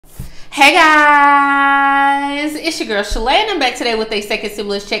Hey guys, it's your girl Shalae and I'm back today with a second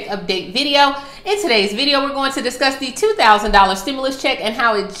stimulus check update video. In today's video, we're going to discuss the $2,000 stimulus check and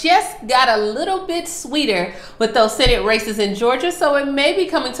how it just got a little bit sweeter with those Senate races in Georgia, so it may be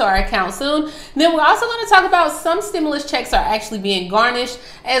coming to our account soon. Then we're also going to talk about some stimulus checks are actually being garnished,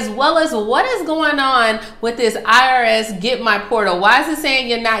 as well as what is going on with this IRS Get My Portal. Why is it saying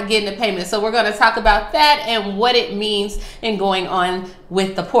you're not getting a payment? So we're going to talk about that and what it means and going on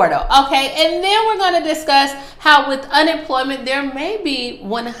with the portal. Okay, and then we're going to discuss how with unemployment there may be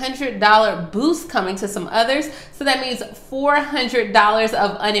 $100 boost coming to some others. So that means $400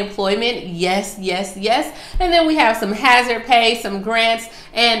 of unemployment. Yes, yes, yes. And then we have some hazard pay, some grants,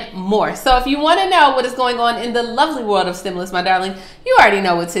 and more. So if you want to know what is going on in the lovely world of stimulus, my darling, you already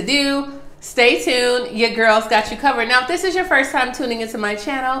know what to do. Stay tuned. Your girl's got you covered. Now, if this is your first time tuning into my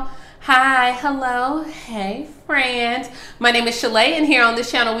channel, hi, hello, hey friends. My name is Shalae, and here on this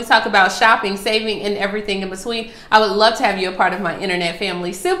channel we talk about shopping, saving, and everything in between. I would love to have you a part of my internet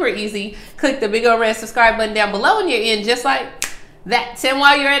family. Super easy. Click the big old red subscribe button down below and you're in just like that. And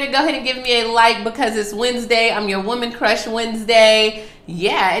while you're at it, go ahead and give me a like because it's Wednesday. I'm your Woman Crush Wednesday.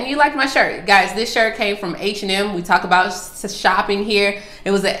 Yeah, and you like my shirt. Guys, this shirt came from H&M. We talk about shopping here.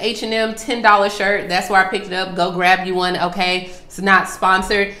 It was an H&M $10 shirt. That's where I picked it up. Go grab you one, okay? It's not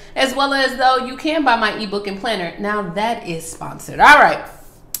sponsored. As well as though you can buy my ebook and planner. Now that is sponsored. All right,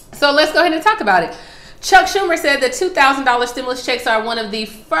 so let's go ahead and talk about it. Chuck Schumer said that $2,000 stimulus checks are one of the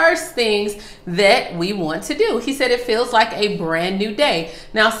first things that we want to do. He said it feels like a brand new day.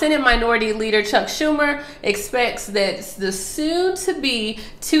 Now, Senate Minority Leader Chuck Schumer expects that the soon-to-be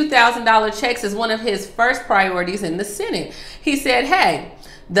 $2,000 checks is one of his first priorities in the Senate. He said, hey,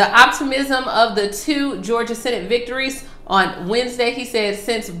 the optimism of the two Georgia Senate victories on Wednesday, he said,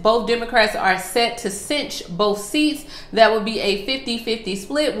 since both Democrats are set to cinch both seats, that would be a 50-50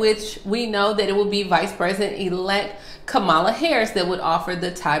 split, which we know that it will be Vice President-elect Kamala Harris that would offer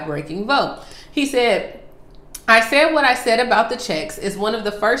the tie-breaking vote. He said, I said what I said about the checks is one of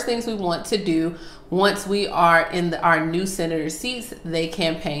the first things we want to do once we are in our new senator seats. They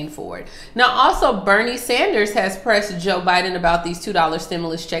campaign for it. Now, also, Bernie Sanders has pressed Joe Biden about these $2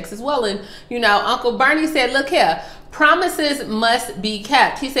 stimulus checks as well. And, you know, Uncle Bernie said, look here, promises must be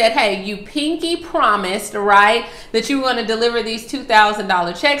kept. He said, hey, you pinky promised, right, that you were going to deliver these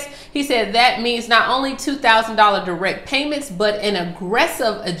 $2,000 checks. He said that means not only $2,000 direct payments, but an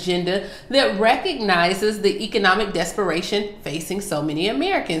aggressive agenda that recognizes the economic desperation facing so many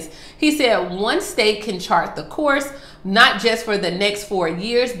Americans. He said one state can chart the course, not just for the next 4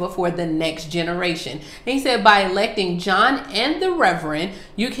 years, but for the next generation. And he said by electing John and the Reverend,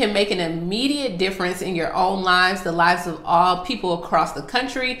 you can make an immediate difference in your own lives, the lives of all people across the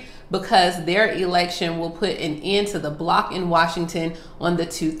country, because their election will put an end to the block in Washington on the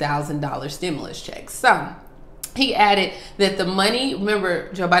 $2,000 stimulus check. So he added that the money,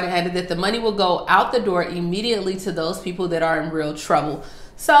 remember, Joe Biden added that the money will go out the door immediately to those people that are in real trouble.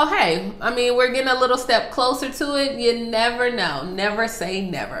 So, hey, I mean, we're getting a little step closer to it. You never know. Never say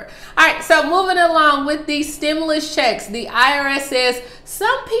never. All right, so moving along with these stimulus checks, the IRS says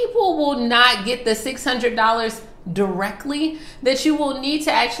some people will not get the $600 directly, that you will need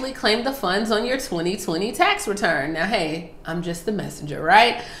to actually claim the funds on your 2020 tax return. Now, hey, I'm just the messenger,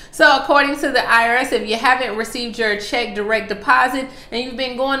 right? So according to the IRS, if you haven't received your check direct deposit and you've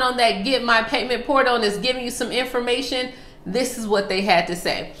been going on that Get My Payment portal and it's giving you some information, this is what they had to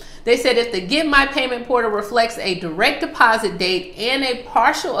say. They said if the Get My Payment portal reflects a direct deposit date and a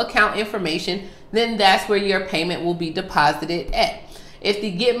partial account information, then that's where your payment will be deposited at. If the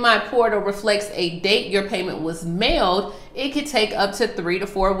Get My portal reflects a date your payment was mailed, it could take up to 3 to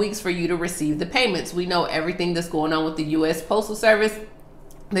 4 weeks for you to receive the payments. We know everything that's going on with the U.S. Postal Service.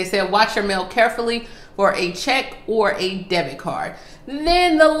 They said watch your mail carefully for a check or a debit card.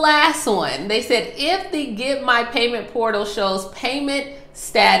 Then the last one, they said if the Get My Payment portal shows payment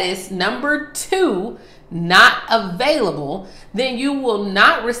status number 2 not available, then you will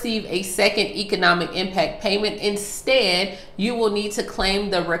not receive a second economic impact payment. Instead, you will need to claim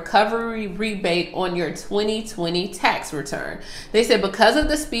the recovery rebate on your 2020 tax return. They said because of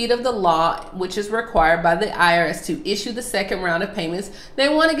the speed of the law, which is required by the IRS to issue the second round of payments, they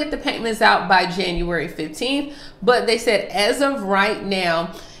want to get the payments out by January 15th. But they said as of right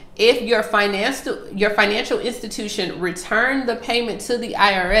now, if your financial institution returned the payment to the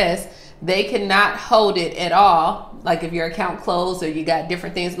IRS, they cannot hold it at all. Like if your account closed or you got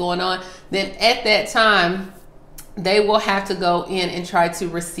different things going on, then at that time, they will have to go in and try to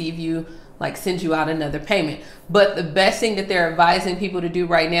receive you like send you out another payment. But the best thing that they're advising people to do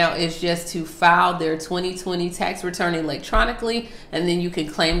right now is just to file their 2020 tax return electronically, and then you can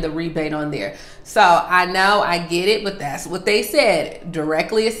claim the rebate on there. So I know, I get it, but that's what they said.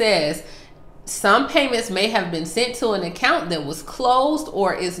 Directly it says, some payments may have been sent to an account that was closed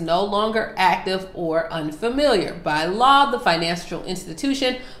or is no longer active or unfamiliar. By law, the financial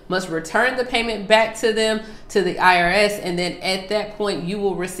institution must return the payment back to them, to the IRS, and then at that point, you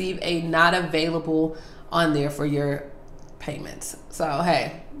will receive a not available on there for your payments. So,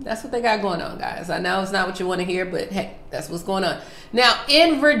 hey, that's what they got going on, guys. I know it's not what you want to hear, but hey, that's what's going on. Now,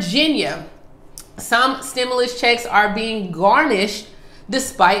 in Virginia, some stimulus checks are being garnished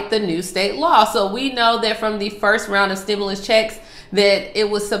despite the new state law. So we know that from the first round of stimulus checks that it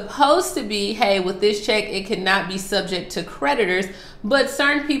was supposed to be, hey, with this check, it cannot be subject to creditors. But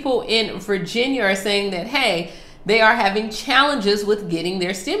certain people in Virginia are saying that, hey, they are having challenges with getting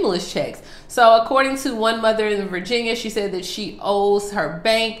their stimulus checks. So according to one mother in Virginia, she said that she owes her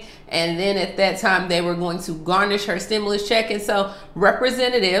bank, and then at that time they were going to garnish her stimulus check. And so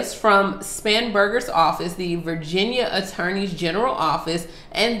representatives from Spanberger's office, the Virginia Attorney's General Office,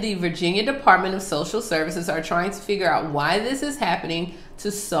 and the Virginia Department of Social Services are trying to figure out why this is happening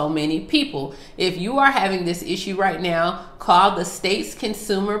to so many people. If you are having this issue right now, call the state's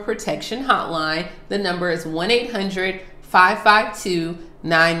Consumer Protection Hotline. The number is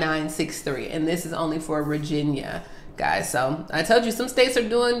 1-800-552-9963. And this is only for Virginia, guys. So I told you some states are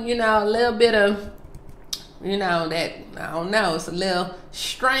doing, you know, a little bit of, you know, that, I don't know, it's a little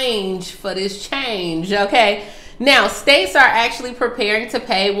strange for this change, okay? Now, states are actually preparing to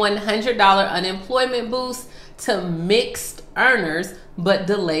pay $100 unemployment boost to mixed earners, but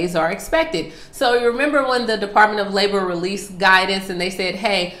delays are expected. So you remember when the Department of Labor released guidance and they said,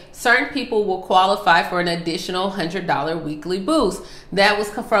 hey, certain people will qualify for an additional $100 weekly boost. That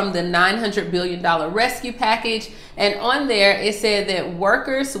was from the $900 billion rescue package. And on there, it said that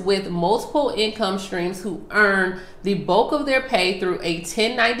workers with multiple income streams who earn the bulk of their pay through a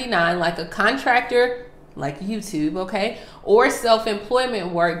 1099, like a contractor, like YouTube, okay, or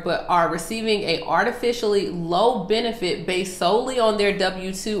self-employment work, but are receiving a artificially low benefit based solely on their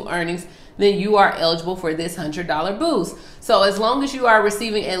W-2 earnings, then you are eligible for this $100 boost. So as long as you are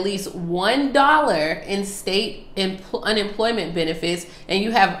receiving at least $1 in state unemployment benefits and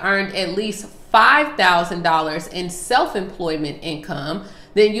you have earned at least $5,000 in self-employment income,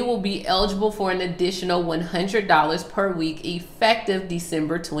 then you will be eligible for an additional $100 per week effective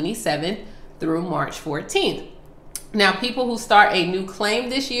December 27th through March 14th. Now, people who start a new claim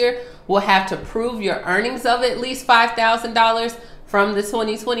this year will have to prove your earnings of at least $5,000 from the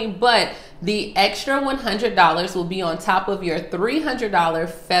 2020, but the extra $100 will be on top of your $300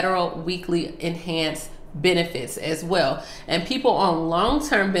 federal weekly enhanced benefits as well. And people on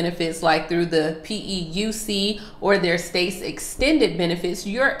long-term benefits, like through the PEUC or their state's extended benefits,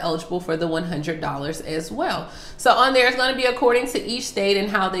 you're eligible for the $100 as well. So on there, it's going to be according to each state and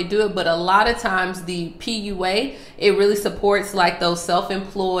how they do it, but a lot of times the PUA, it really supports like those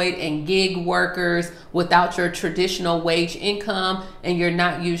self-employed and gig workers without your traditional wage income, and you're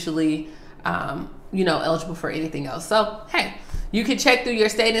not usually you know, eligible for anything else. So hey, you can check through your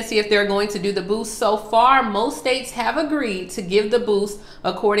state and see if they're going to do the boost. So far, most states have agreed to give the boost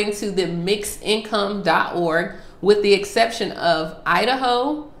according to the mixedincome.org, with the exception of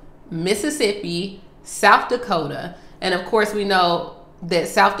Idaho, Mississippi, South Dakota, and of course we know that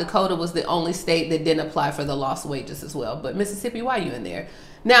South Dakota was the only state that didn't apply for the lost wages as well. But Mississippi, why are you in there?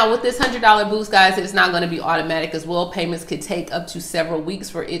 Now, with this $100 boost, guys, it's not going to be automatic as well. Payments could take up to several weeks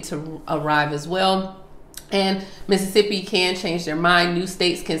for it to arrive as well. And Mississippi can change their mind. New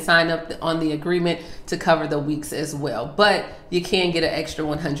states can sign up on the agreement to cover the weeks as well. But you can get an extra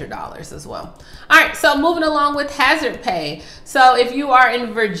 $100 as well. All right, so moving along with hazard pay. So if you are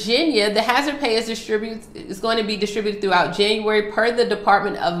in Virginia, the hazard pay is going to be distributed throughout January per the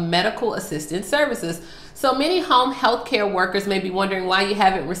Department of Medical Assistance Services. So many home health care workers may be wondering why you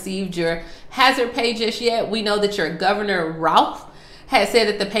haven't received your hazard pay just yet. We know that your Governor Ralph has said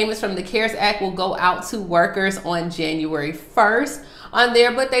that the payments from the CARES Act will go out to workers on January 1st on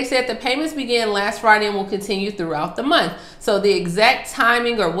there, but they said the payments began last Friday and will continue throughout the month. So the exact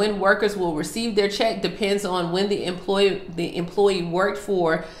timing or when workers will receive their check depends on when the employee worked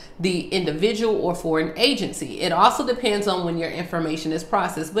for the individual or for an agency. It also depends on when your information is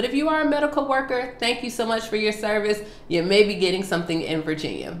processed. But if you are a medical worker, thank you so much for your service. You may be getting something in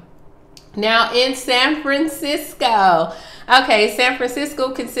Virginia. Now in San Francisco, Okay, San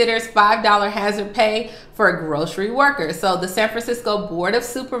Francisco considers $5 hazard pay for grocery workers. So the San Francisco Board of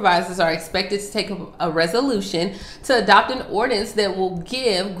Supervisors are expected to take a resolution to adopt an ordinance that will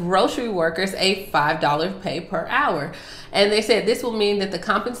give grocery workers a $5 pay per hour. And they said this will mean that the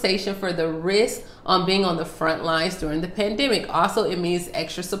compensation for the risk on being on the front lines during the pandemic. Also, it means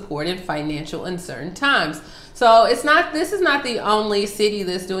extra support in financial uncertain times. So this is not the only city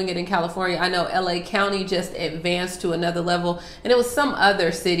that's doing it in California. I know LA County just advanced to another level, and it was some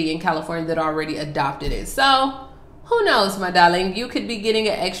other city in California that already adopted it. So who knows, my darling, you could be getting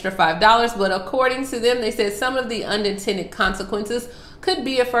an extra $5, but according to them, they said some of the unintended consequences could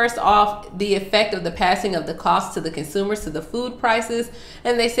be, first off, the effect of the passing of the cost to the consumers, to the food prices.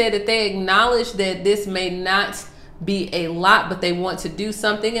 And they said that they acknowledge that this may not be a lot, but they want to do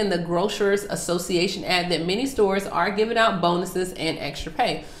something. And the Grocers Association add that many stores are giving out bonuses and extra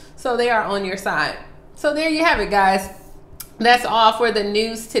pay. So they are on your side. So there you have it, guys. That's all for the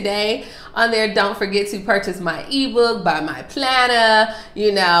news today. On there, don't forget to purchase my ebook, buy my planner,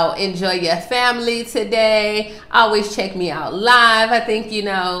 enjoy your family today. Always check me out live, I think,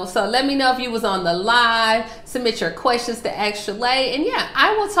 So let me know if you was on the live. Submit your questions to ask Shalae. And yeah,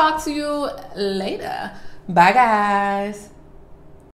 I will talk to you later. Bye, guys.